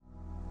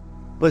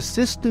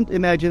Persistent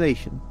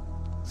imagination,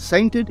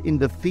 centered in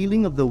the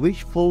feeling of the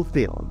wish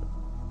fulfilled,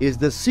 is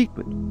the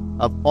secret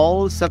of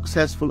all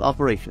successful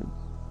operations.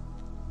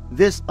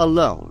 This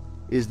alone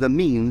is the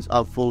means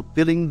of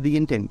fulfilling the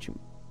intention.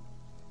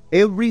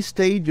 Every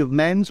stage of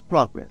man's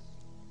progress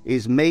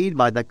is made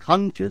by the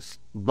conscious,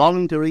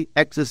 voluntary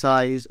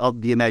exercise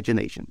of the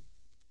imagination.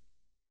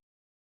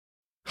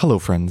 Hello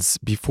friends,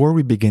 before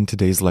we begin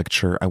today's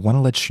lecture, I want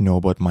to let you know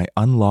about my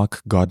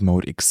Unlock God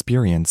Mode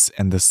experience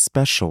and the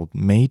special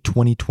May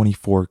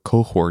 2024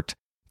 cohort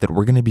that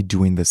we're going to be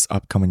doing this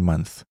upcoming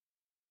month.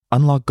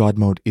 Unlock God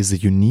Mode is a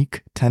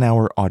unique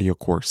 10-hour audio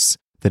course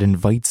that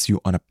invites you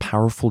on a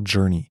powerful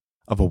journey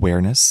of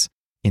awareness,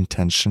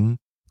 intention,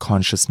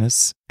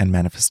 consciousness, and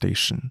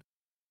manifestation.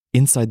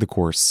 Inside the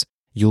course,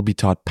 you'll be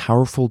taught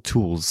powerful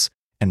tools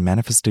and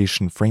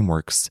manifestation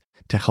frameworks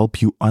to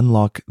help you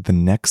unlock the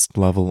next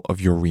level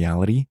of your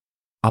reality,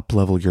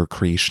 uplevel your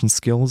creation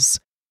skills,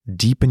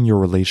 deepen your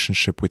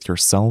relationship with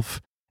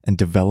yourself, and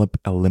develop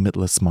a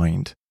limitless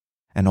mind,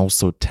 and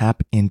also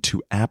tap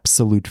into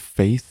absolute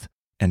faith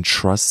and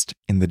trust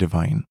in the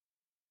divine.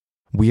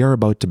 We are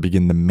about to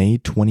begin the May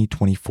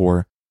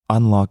 2024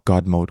 Unlock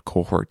God Mode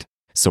cohort.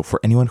 So for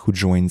anyone who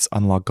joins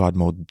Unlock God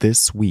Mode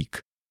this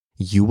week,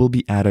 you will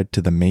be added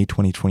to the May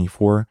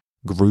 2024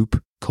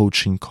 group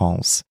coaching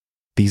calls.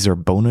 These are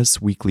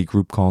bonus weekly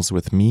group calls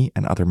with me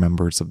and other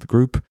members of the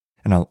group,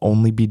 and I'll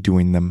only be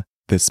doing them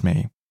this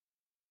May.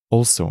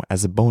 Also,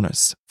 as a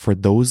bonus, for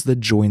those that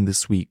join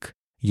this week,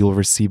 you'll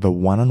receive a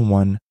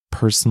one-on-one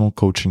personal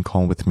coaching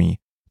call with me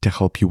to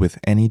help you with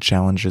any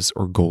challenges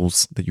or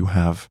goals that you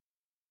have.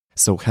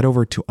 So head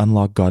over to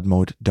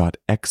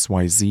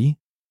unlockgodmode.xyz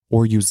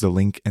or use the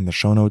link in the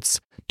show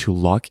notes to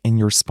lock in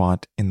your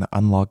spot in the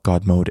Unlock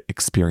God Mode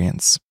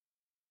experience.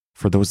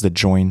 For those that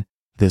join,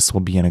 this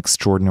will be an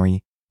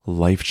extraordinary,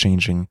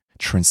 life-changing,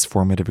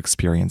 transformative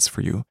experience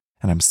for you,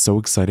 and I'm so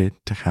excited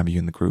to have you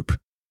in the group.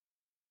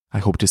 I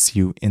hope to see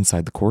you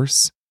inside the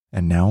course,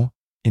 and now,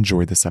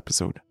 enjoy this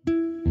episode.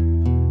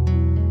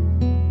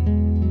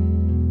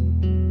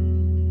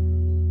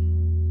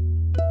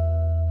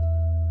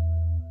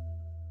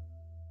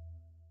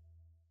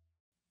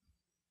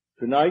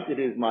 Tonight it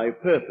is my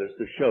purpose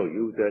to show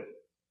you that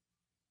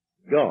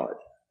God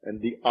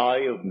and the I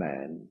of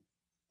man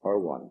are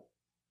one.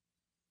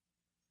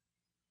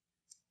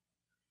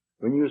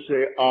 When you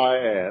say I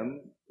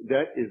am,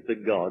 that is the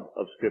God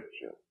of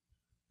Scripture.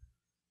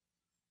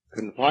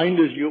 Confined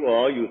as you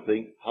are, you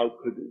think, how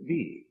could it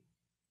be?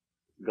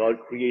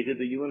 God created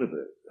the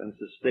universe and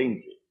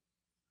sustains it.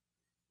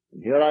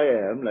 And here I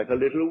am, like a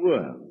little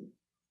worm,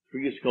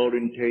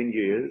 10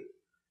 years,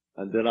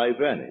 and then I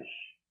vanish.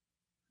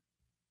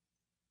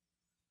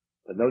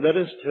 But now let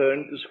us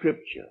turn to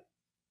Scripture.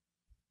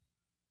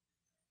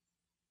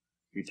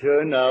 We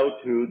turn now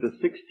to the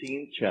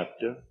 16th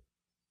chapter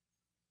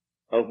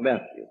of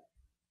Matthew.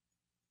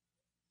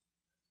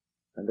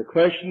 And the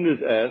question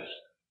is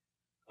asked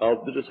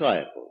of the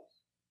disciples,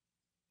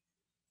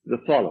 the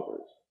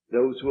followers,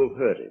 those who have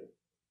heard him.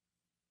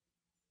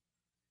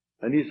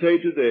 And he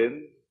said to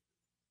them,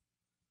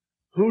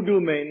 who do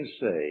men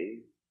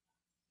say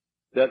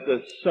that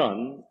the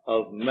Son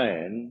of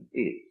Man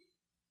is?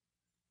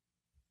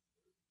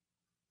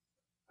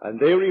 And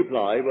they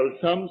reply, well,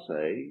 some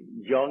say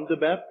John the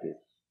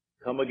Baptist,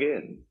 come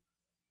again.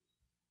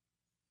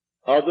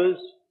 Others,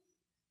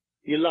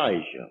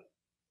 Elijah.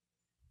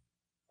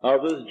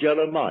 Others,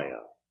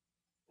 Jeremiah,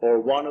 or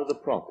one of the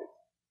prophets.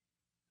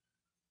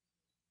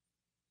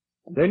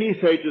 And then he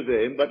said to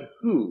them, but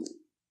who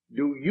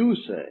do you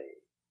say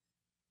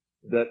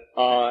that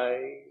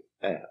I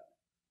am?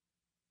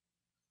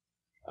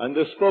 And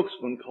the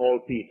spokesman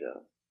called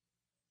Peter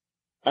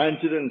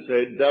answered and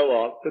said, thou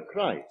art the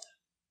Christ,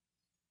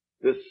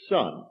 the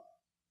Son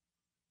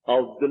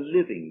of the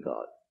living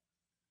God.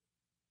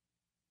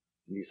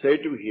 And he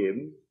said to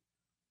him,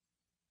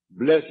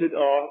 blessed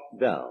art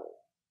thou,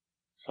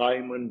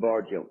 Simon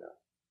Bar-Jonah,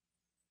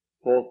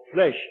 for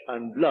flesh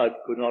and blood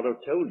could not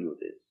have told you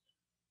this,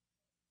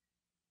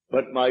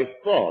 but my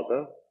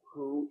Father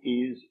who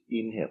is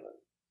in heaven.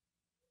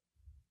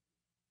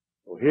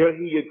 So here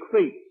he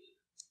equates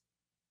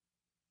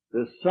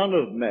the Son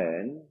of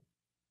Man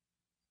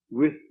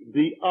with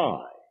the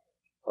eye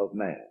of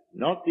man,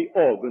 not the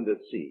organ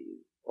that sees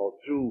or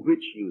through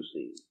which you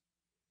see,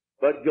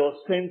 but your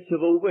sense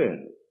of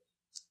awareness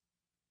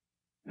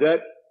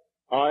that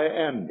I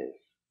am this,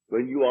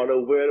 when you are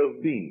aware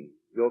of being,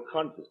 your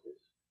consciousness,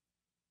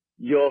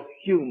 your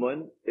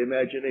human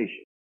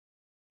imagination.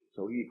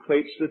 So he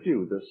equates the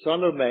two, the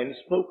Son of Man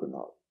spoken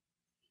of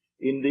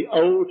in the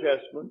Old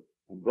Testament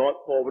and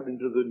brought forward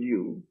into the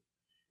New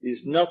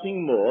is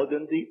nothing more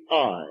than the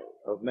I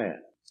of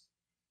man.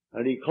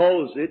 And he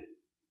calls it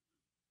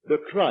the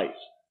Christ,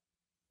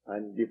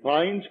 and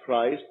defines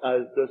Christ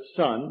as the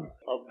Son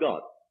of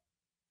God.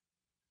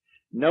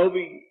 Now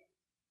we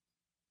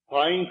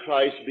find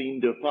Christ being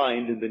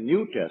defined in the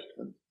New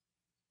Testament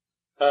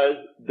as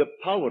the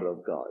power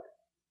of God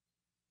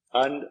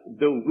and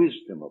the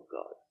wisdom of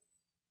God.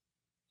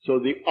 So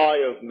the I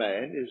of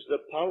man is the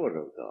power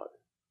of God.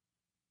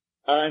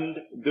 and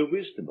the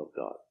wisdom of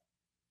God.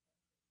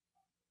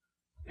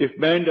 If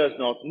man does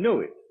not know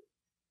it,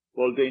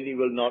 well, then he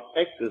will not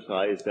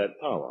exercise that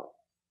power.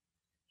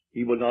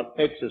 He will not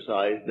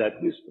exercise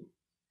that wisdom.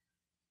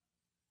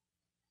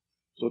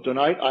 So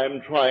tonight I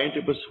am trying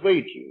to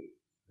persuade you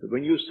that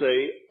when you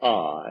say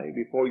I,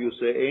 before you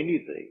say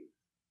anything,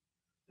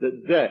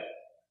 that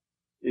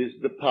is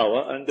the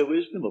power and the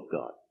wisdom of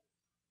God.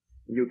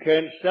 You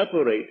can't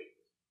separate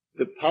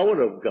the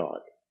power of God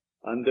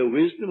and the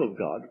wisdom of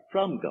God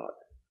from God.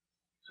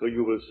 So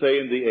you will say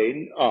in the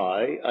end,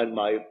 I and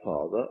my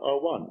Father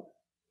are one,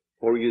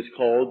 for he is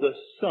called the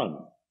Son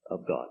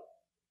of God.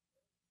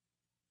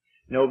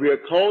 Now we are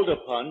called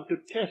upon to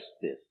test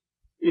this,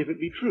 if it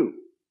be true.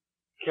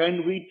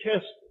 Can we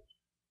test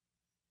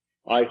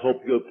it? I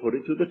hope you'll put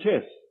it to the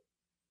test.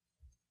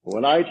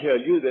 When I tell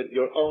you that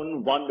your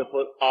own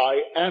wonderful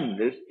I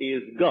amness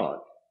is God,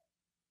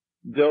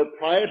 though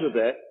prior to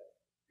that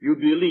you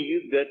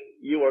believe that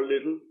you are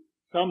little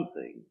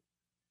something,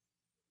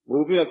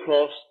 moving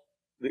across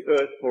the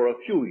earth for a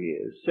few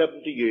years,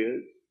 70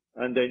 years,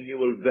 and then you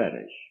will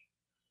vanish,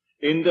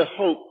 in the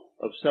hope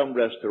of some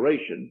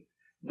restoration,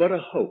 but a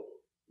hope,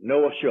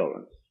 no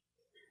assurance.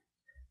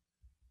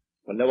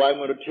 Well, now I'm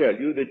going to tell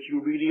you that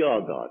you really are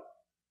God.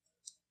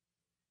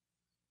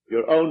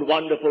 Your own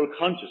wonderful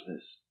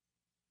consciousness,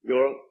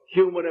 your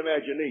human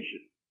imagination,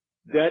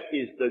 that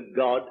is the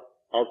God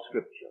of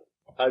Scripture.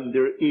 And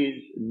there is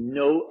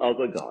no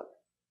other God.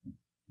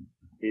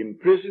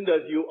 Imprisoned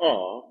as you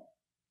are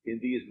in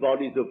these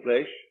bodies of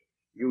flesh,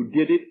 you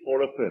did it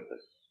for a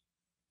purpose.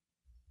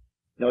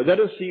 Now let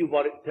us see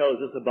what it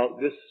tells us about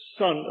this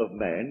Son of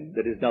Man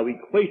that is now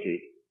equated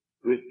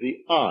with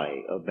the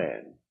I of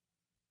man.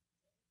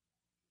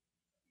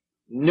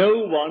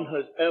 No one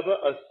has ever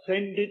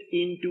ascended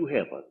into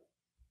heaven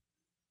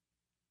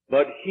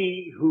but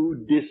he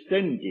who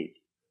descended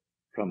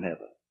from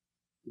heaven,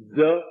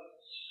 the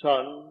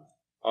Son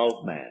of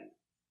Man.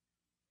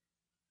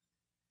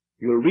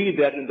 You'll read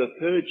that in the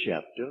 3rd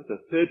chapter, the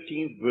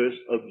 13th verse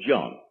of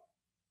John.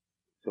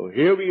 So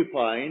here we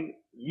find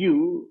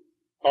you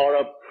are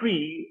a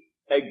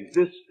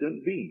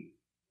pre-existent being.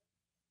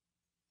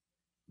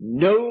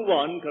 No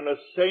one can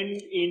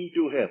ascend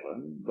into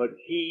heaven but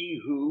he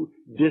who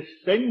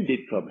descended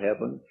from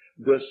heaven,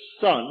 the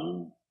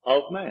Son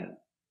of Man.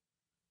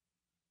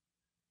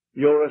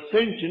 Your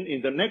ascension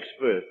in the next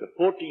verse, the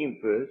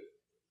 14th verse,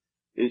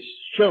 is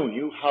showing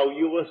you how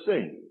you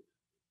ascend.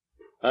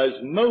 As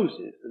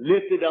Moses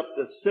lifted up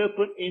the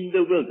serpent in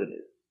the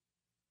wilderness,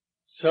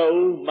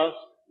 so must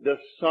the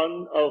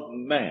Son of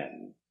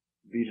Man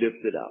be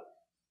lifted up.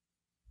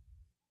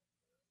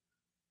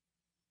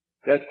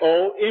 That's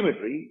all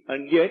imagery,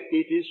 and yet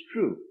it is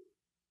true.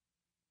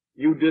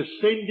 You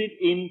descended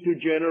into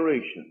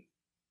generation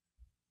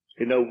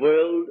in a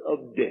world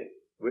of death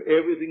where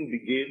everything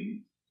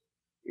begins,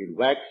 it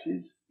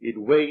waxes, it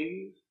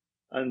wanes,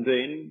 and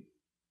then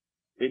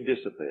it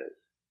disappears.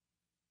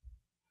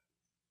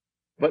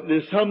 But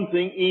there's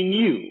something in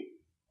you,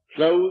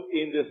 clothed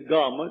in this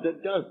garment,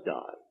 that does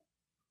die.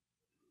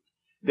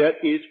 That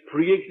is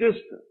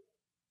pre-existent.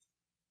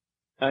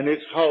 And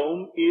its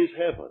home is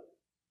heaven,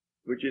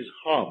 which is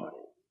harmony.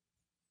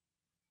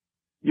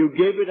 You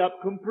gave it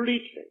up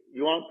completely.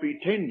 You aren't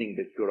pretending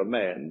that you're a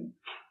man.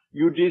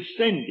 You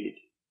descended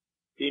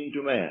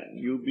into man.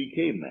 You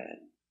became man.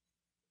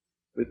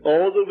 With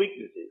all the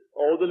weaknesses,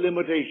 all the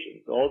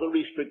limitations, all the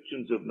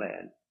restrictions of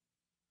man,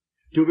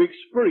 to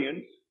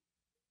experience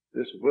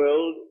this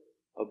world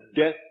of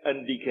death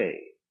and decay.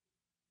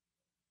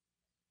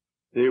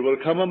 There will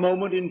come a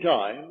moment in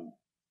time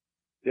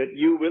that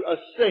you will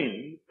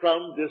ascend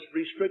from this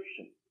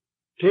restriction,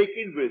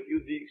 taking with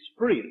you the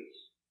experience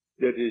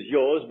that is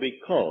yours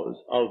because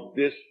of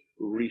this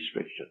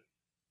restriction.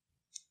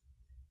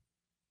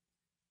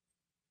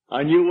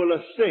 And you will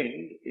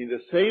ascend in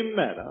the same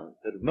manner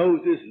that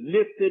Moses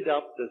lifted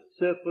up the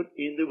serpent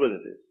in the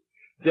wilderness.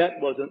 That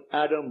was an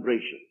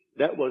adumbration.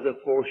 That was a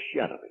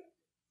foreshadowing.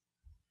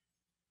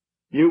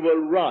 You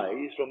will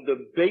rise from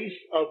the base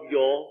of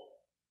your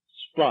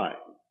spine,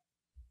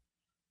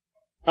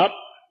 up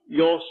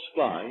your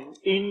spine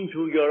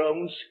into your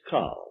own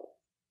skull,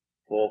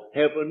 for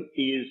heaven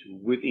is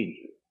within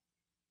you.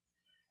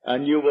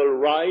 And you will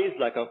rise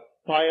like a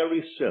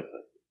fiery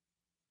serpent,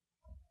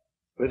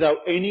 without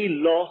any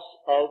loss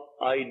of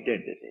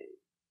identity.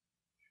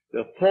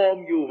 The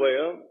form you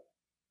wear,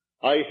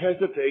 I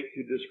hesitate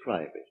to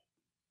describe it.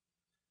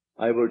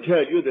 I will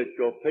tell you that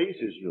your face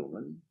is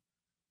human,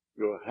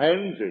 your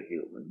hands are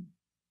human,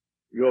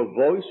 your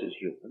voice is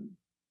human,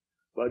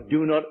 but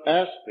do not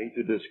ask me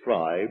to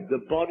describe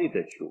the body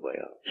that you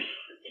wear.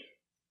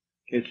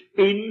 It's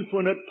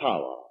infinite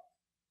power,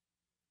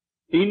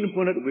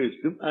 infinite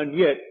wisdom, and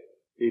yet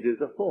it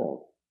is a form.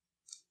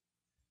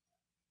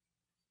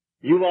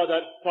 You are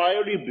that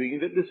fiery being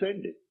that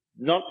descended,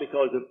 not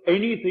because of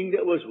anything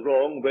that was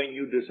wrong when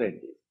you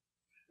descended.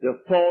 The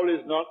fall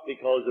is not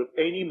because of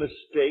any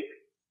mistake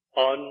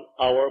on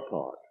our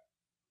part.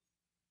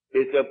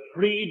 It's a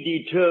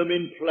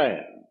predetermined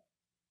plan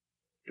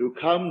to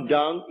come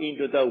down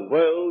into the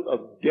world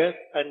of death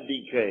and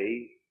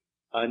decay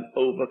and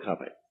overcome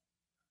it.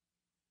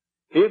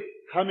 If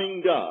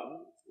coming down,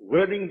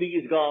 wearing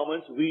these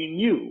garments, we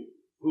knew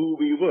who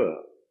we were,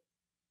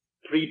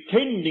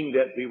 pretending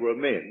that we were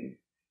men,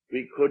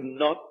 we could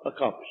not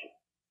accomplish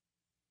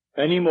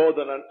it. Any more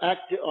than an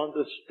actor on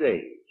the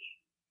stage,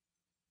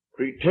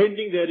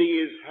 pretending that he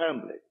is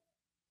Hamlet,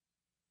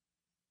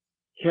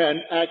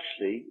 can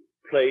actually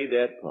play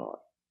that part.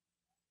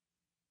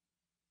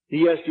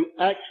 He has to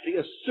actually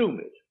assume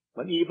it,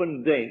 but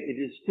even then it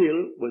is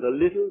still with a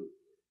little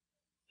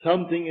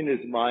something in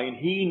his mind.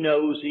 He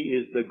knows he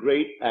is the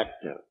great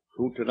actor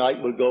who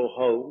tonight will go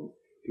home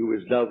to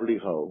his lovely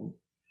home,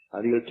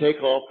 and he'll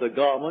take off the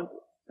garment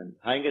and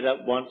hang it up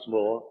once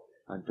more,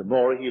 and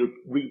tomorrow he'll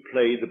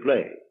replay the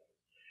play.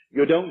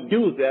 You don't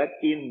do that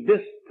in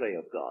this play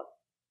of God.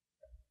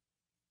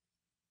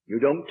 You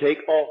don't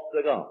take off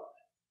the garment.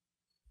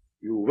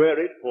 You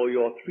wear it for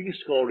your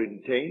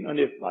 80, and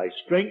if by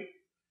strength,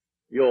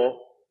 your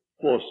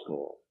 80,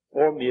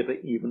 or maybe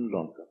even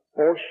longer,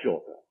 or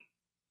shorter.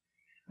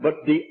 But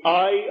the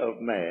eye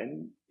of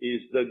man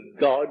is the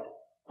God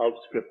of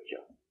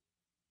Scripture.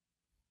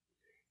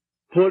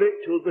 Put it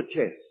to the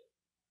test.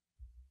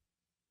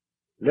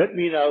 Let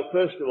me now,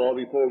 first of all,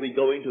 before we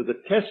go into the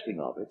testing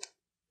of it,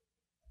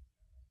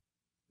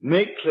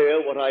 make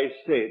clear what I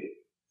said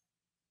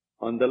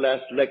on the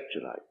last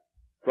lecture night,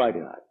 Friday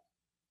night,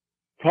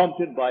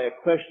 prompted by a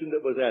question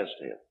that was asked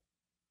here.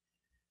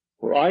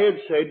 For I had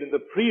said in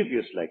the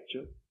previous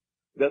lecture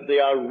that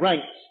there are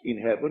ranks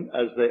in heaven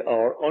as they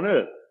are on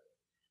earth,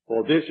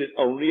 for this is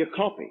only a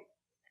copy.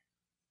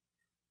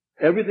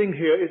 Everything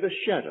here is a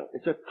shadow.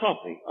 It's a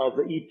copy of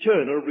the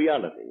eternal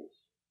realities.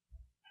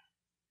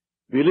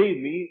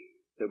 Believe me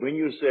that when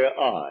you say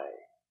I,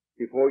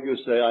 before you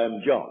say I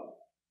am John,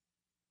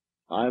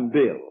 I am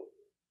Bill,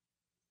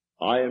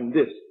 I am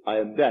this, I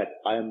am that,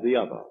 I am the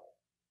other,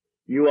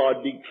 you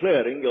are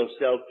declaring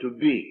yourself to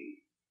be.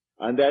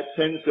 And that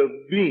sense of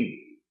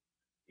being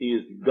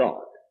is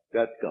God.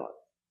 That's God.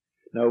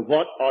 Now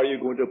what are you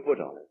going to put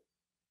on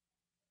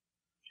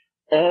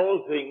it?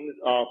 All things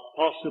are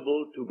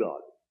possible to God.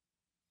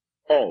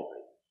 All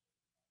things.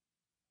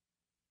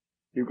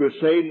 You could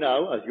say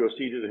now, as you're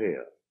seated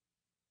here,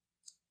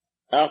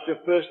 after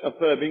first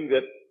affirming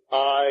that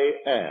I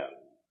am,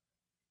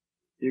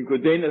 you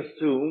could then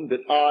assume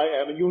that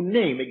I am, and you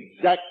name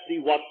exactly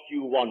what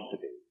you want to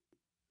be.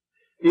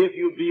 If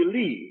you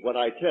believe what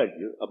I tell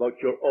you about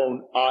your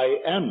own I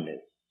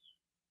amness,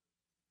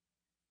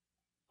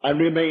 and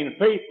remain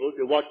faithful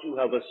to what you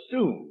have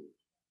assumed,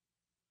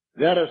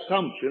 that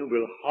assumption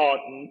will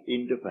harden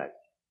into fact.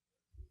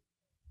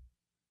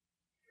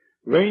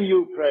 When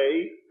you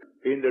pray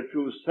in the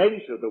true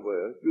sense of the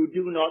word, you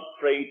do not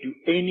pray to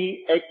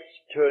any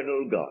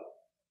external God.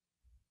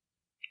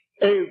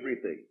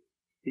 Everything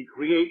he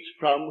creates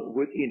from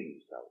within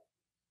himself.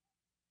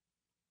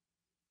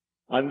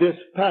 And this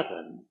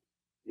pattern,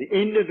 the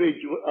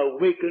individual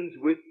awakens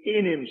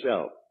within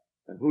himself.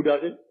 And who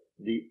does it?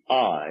 The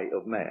I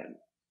of man.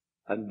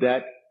 And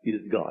that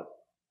is God.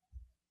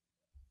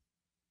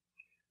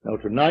 Now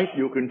tonight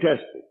you can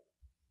test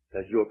it,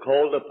 as you're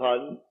called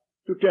upon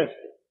to test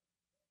it.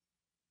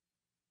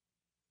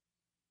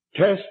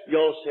 Test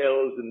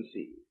yourselves and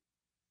see.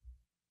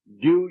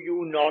 Do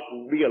you not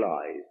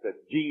realize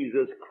that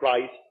Jesus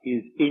Christ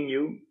is in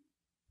you?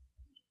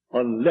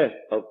 Unless,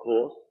 of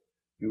course,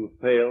 you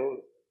fail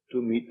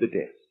to meet the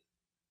test.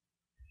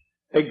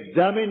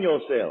 Examine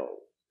yourselves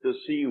to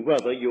see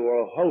whether you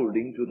are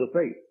holding to the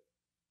faith.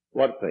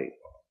 What faith?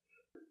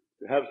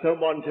 To have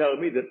someone tell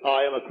me that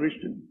I am a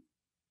Christian,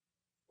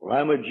 or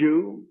I'm a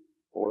Jew,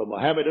 or a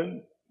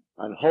Mohammedan,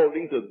 and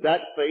holding to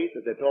that faith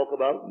that they talk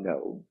about?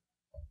 No.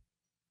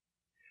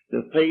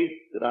 The faith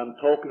that I'm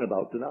talking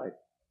about tonight.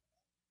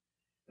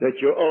 That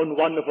your own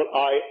wonderful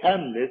I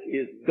amness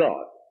is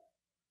God.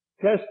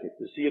 Test it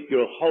to see if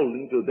you're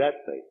holding to that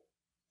faith.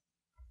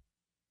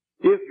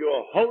 If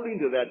you're holding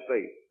to that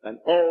faith, and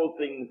all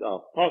things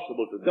are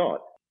possible to God,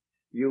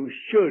 you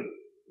should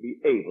be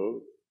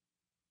able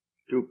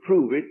to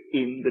prove it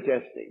in the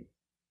testing.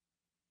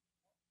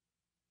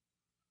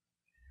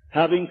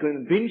 Having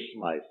convinced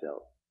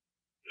myself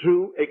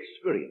through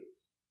experience,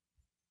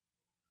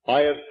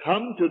 I have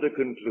come to the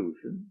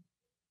conclusion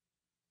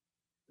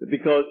that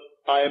because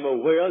I am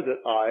aware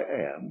that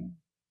I am,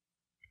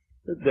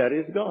 that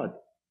is God.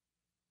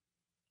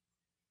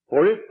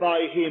 For if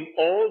by him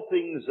all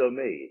things are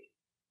made,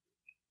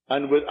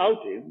 and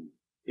without him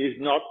is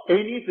not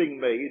anything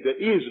made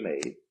that is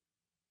made,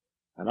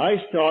 and I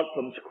start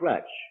from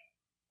scratch,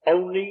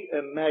 only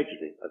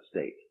imagining a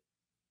state,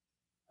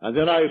 and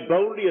then I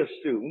boldly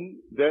assume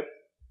that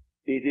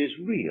it is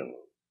real,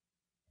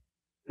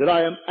 that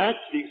I am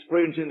actually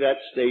experiencing that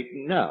state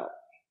now.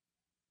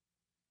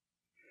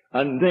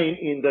 And then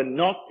in the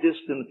not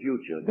distant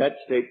future, that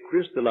state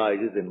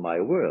crystallizes in my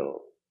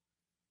world.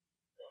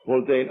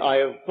 Well, then I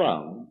have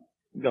found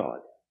God.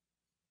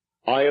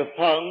 I have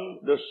found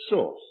the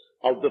source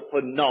of the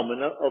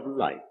phenomena of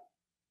life.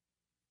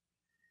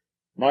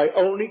 My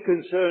only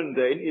concern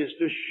then is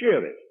to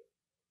share it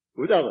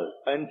with others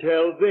and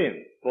tell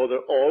them, for they're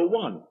all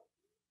one.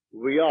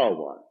 We are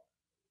one.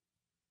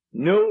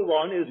 No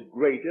one is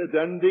greater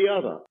than the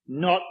other,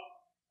 not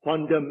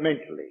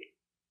fundamentally.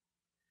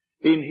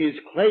 In his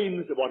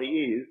claims of what he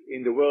is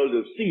in the world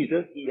of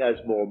Caesar, he has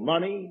more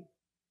money,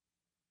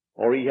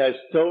 or he has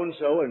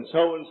so-and-so and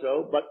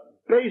so-and-so, but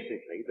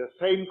basically the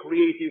same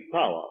creative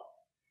power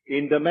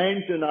in the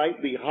man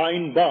tonight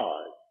behind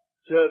bars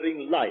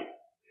serving life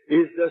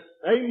is the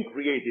same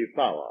creative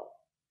power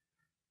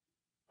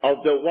of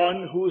the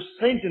one who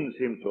sentenced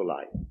him to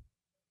life.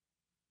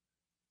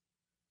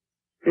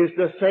 It's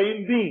the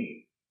same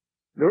being.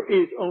 There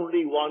is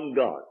only one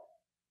God.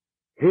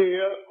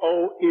 Hear,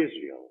 O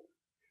Israel,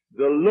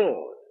 the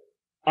Lord,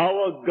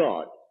 our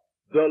God,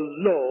 the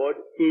Lord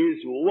is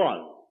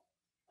one.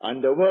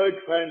 And the word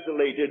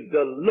translated,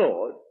 the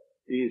Lord,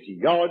 is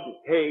Yod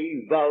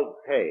He Vav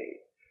He.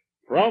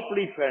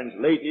 Properly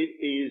translated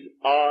is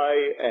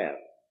I am.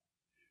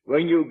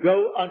 When you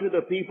go unto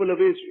the people of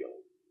Israel,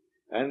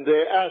 and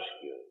they ask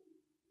you,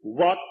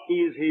 what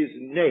is his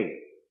name?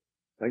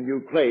 And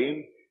you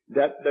claim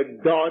that the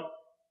God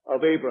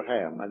of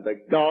Abraham, and the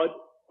God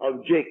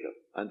of Jacob,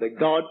 and the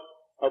God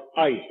of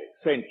Isaac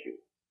sent you.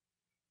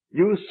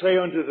 You say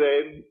unto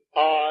them,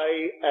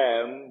 I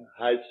am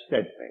has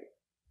sent me.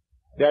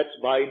 That's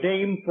my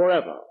name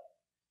forever.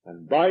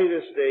 And by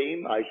this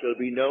name I shall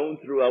be known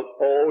throughout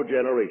all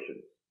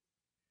generations.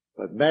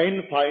 But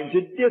man finds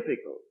it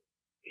difficult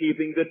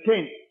keeping the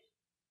tense.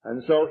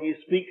 And so he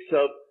speaks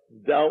of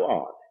thou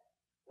art,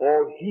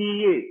 or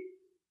he is.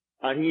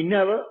 And he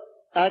never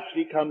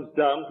actually comes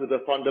down to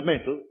the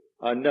fundamental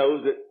and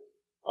knows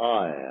that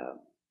I am.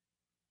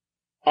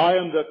 I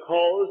am the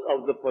cause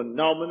of the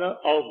phenomena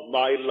of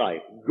my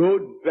life,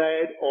 good,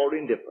 bad, or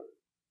indifferent.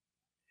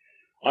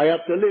 I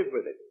have to live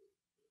with it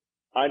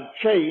and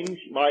change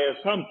my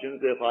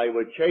assumptions if I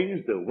would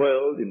change the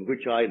world in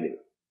which I live.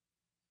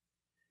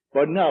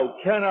 But now,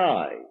 can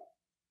I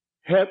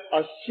help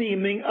a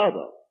seeming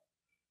other?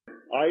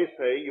 I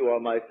say you are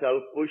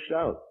myself pushed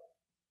out.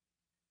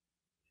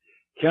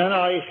 Can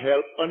I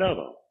help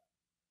another?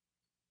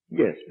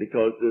 Yes,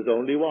 because there's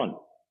only one.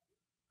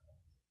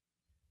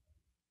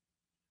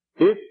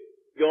 If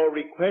your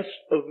request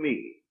of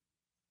me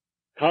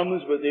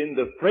comes within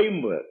the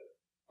framework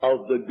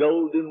of the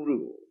golden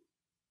rule,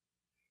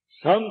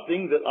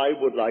 something that I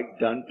would like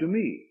done to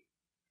me,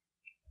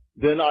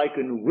 then I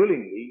can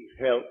willingly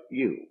help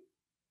you.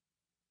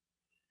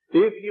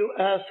 If you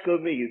ask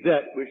of me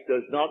that which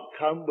does not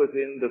come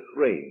within the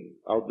frame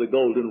of the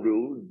golden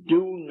rule,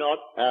 do not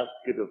ask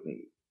it of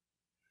me.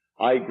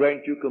 I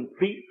grant you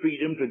complete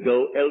freedom to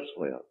go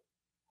elsewhere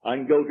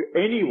and go to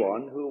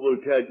anyone who will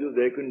tell you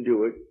they can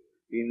do it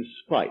in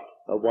spite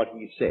of what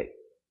he said.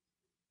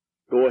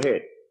 Go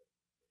ahead.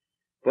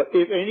 But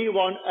if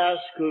anyone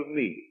asks of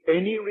me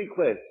any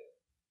request,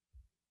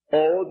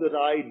 all that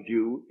I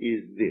do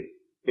is this.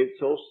 It's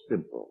so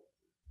simple.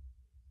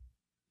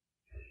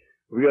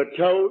 We are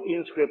told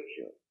in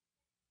Scripture,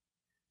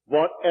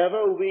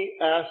 whatever we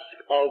ask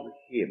of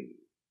him,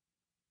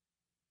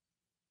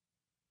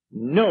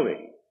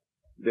 knowing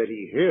that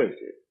he hears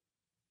it,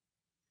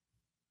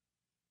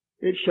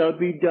 it shall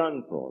be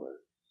done for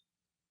us.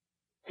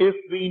 If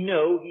we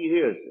know he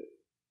hears it.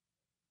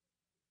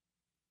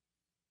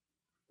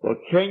 Well,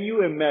 can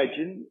you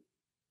imagine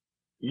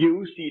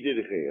you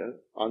seated here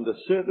on the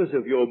surface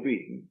of your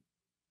being,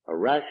 a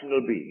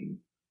rational being,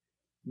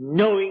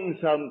 knowing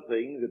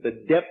something that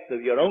the depth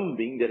of your own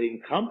being that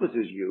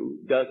encompasses you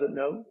doesn't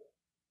know?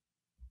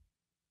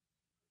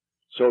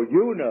 So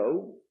you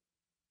know,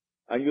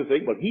 and you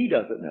think, well, he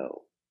doesn't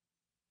know.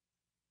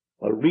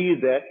 Well,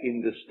 read that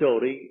in the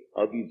story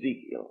of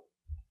Ezekiel.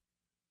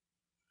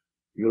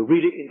 You'll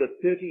read it in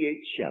the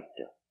 38th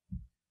chapter.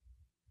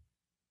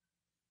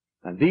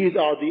 And these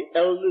are the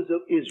elders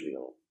of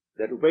Israel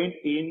that went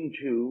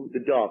into the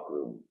dark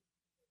room.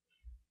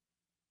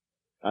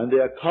 And they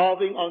are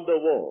carving on the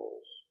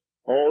walls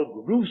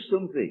all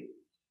gruesome things.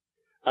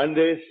 And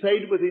they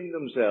said within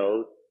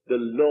themselves, the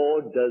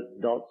Lord does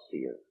not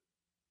see us.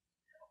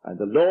 And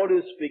the Lord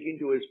is speaking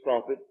to his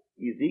prophet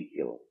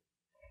Ezekiel.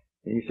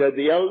 And he said,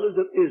 the elders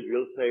of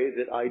Israel say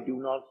that I do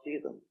not see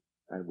them.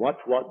 And watch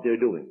what they're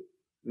doing,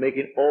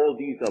 making all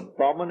these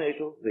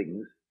abominable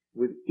things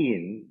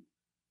within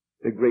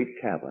the great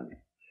cavern.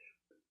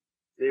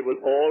 They will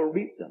all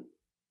reap them.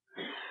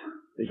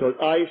 Because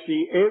I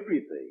see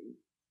everything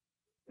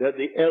that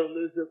the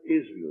elders of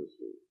Israel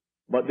see.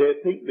 But they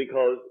think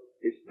because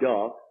it's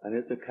dark and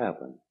it's a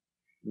cavern,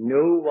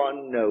 no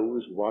one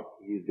knows what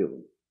he's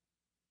doing.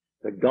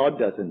 That God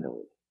doesn't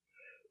know it.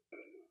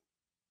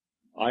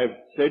 I've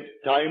said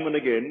time and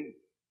again,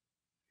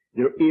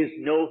 there is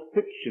no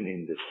fiction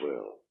in this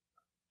world.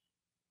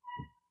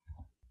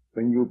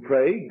 When you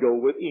pray, go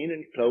within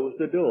and close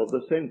the door of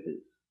the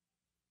senses.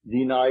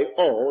 Deny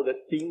all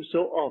that seems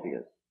so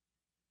obvious.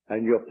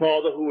 And your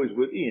Father who is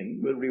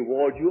within will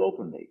reward you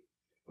openly.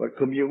 But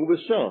commune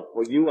with self,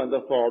 for you and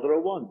the Father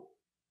are one.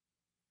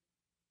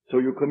 So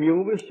you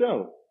commune with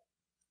self.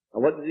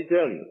 And what does he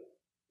tell you?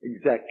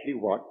 exactly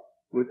what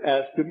was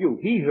asked of you.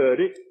 He heard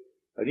it,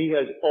 and he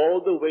has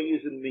all the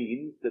ways and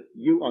means that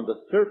you on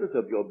the surface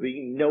of your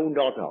being know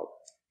not of.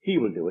 He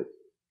will do it.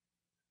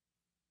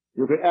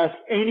 You can ask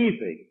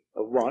anything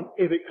of one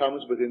if it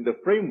comes within the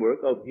framework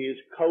of his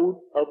code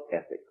of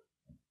ethics.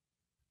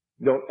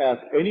 Don't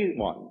ask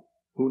anyone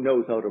who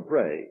knows how to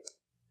pray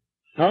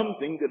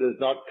something that does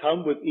not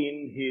come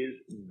within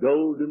his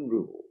golden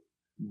rule.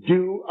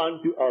 Do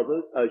unto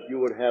others as you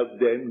would have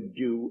them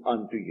do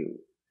unto you.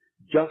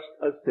 Just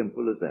as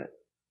simple as that.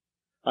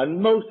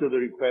 And most of the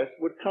requests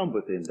would come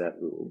within that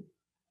rule.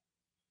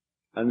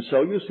 And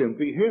so you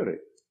simply hear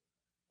it.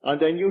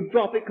 And then you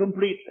drop it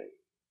completely.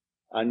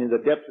 And in the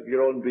depths of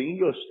your own being,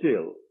 you're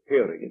still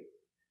hearing it.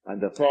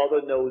 And the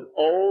Father knows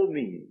all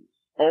means,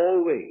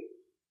 all ways.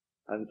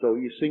 And so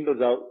he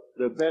singles out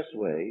the best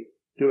way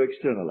to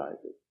externalize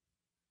it.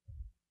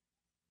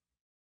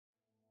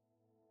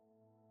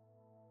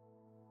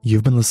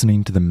 You've been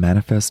listening to the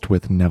Manifest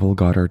with Neville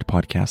Goddard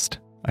podcast.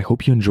 I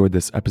hope you enjoyed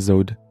this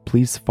episode.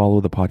 Please follow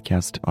the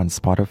podcast on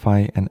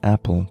Spotify and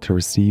Apple to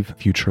receive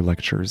future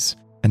lectures.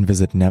 And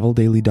visit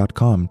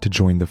NevilleDaily.com to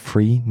join the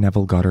free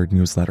Neville Goddard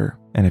newsletter.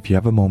 And if you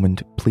have a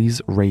moment,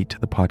 please rate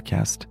the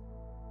podcast.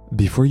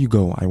 Before you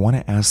go, I want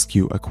to ask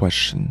you a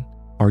question.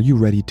 Are you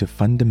ready to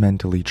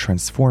fundamentally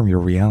transform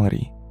your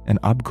reality and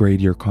upgrade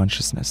your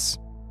consciousness?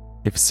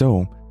 If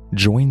so,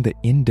 join the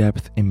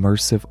in-depth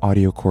immersive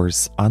audio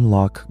course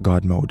Unlock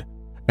God Mode,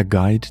 a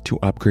guide to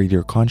upgrade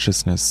your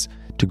consciousness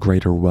to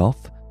greater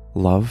wealth,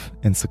 love,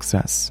 and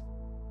success.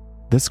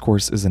 This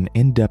course is an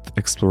in-depth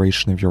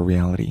exploration of your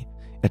reality,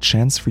 a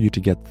chance for you to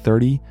get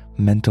 30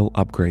 mental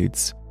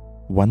upgrades,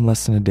 one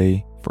lesson a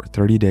day for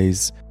 30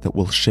 days that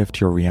will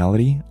shift your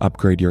reality,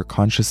 upgrade your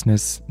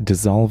consciousness,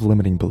 dissolve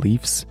limiting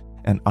beliefs,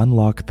 and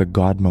unlock the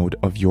God mode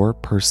of your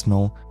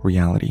personal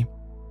reality.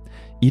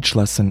 Each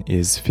lesson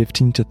is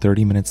 15 to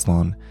 30 minutes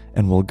long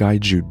and will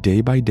guide you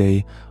day by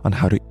day on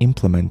how to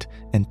implement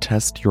and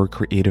test your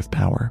creative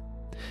power.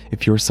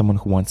 If you're someone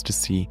who wants to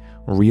see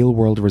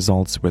real-world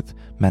results with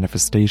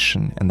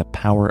manifestation and the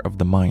power of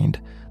the mind,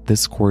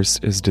 this course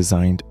is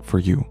designed for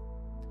you.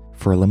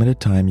 For a limited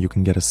time, you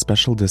can get a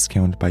special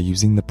discount by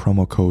using the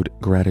promo code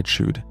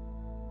GRATITUDE.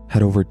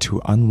 Head over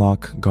to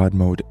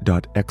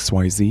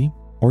unlockgodmode.xyz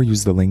or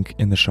use the link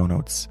in the show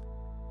notes.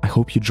 I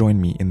hope you join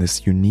me in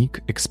this unique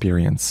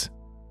experience.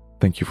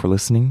 Thank you for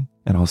listening,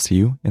 and I'll see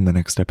you in the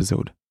next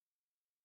episode.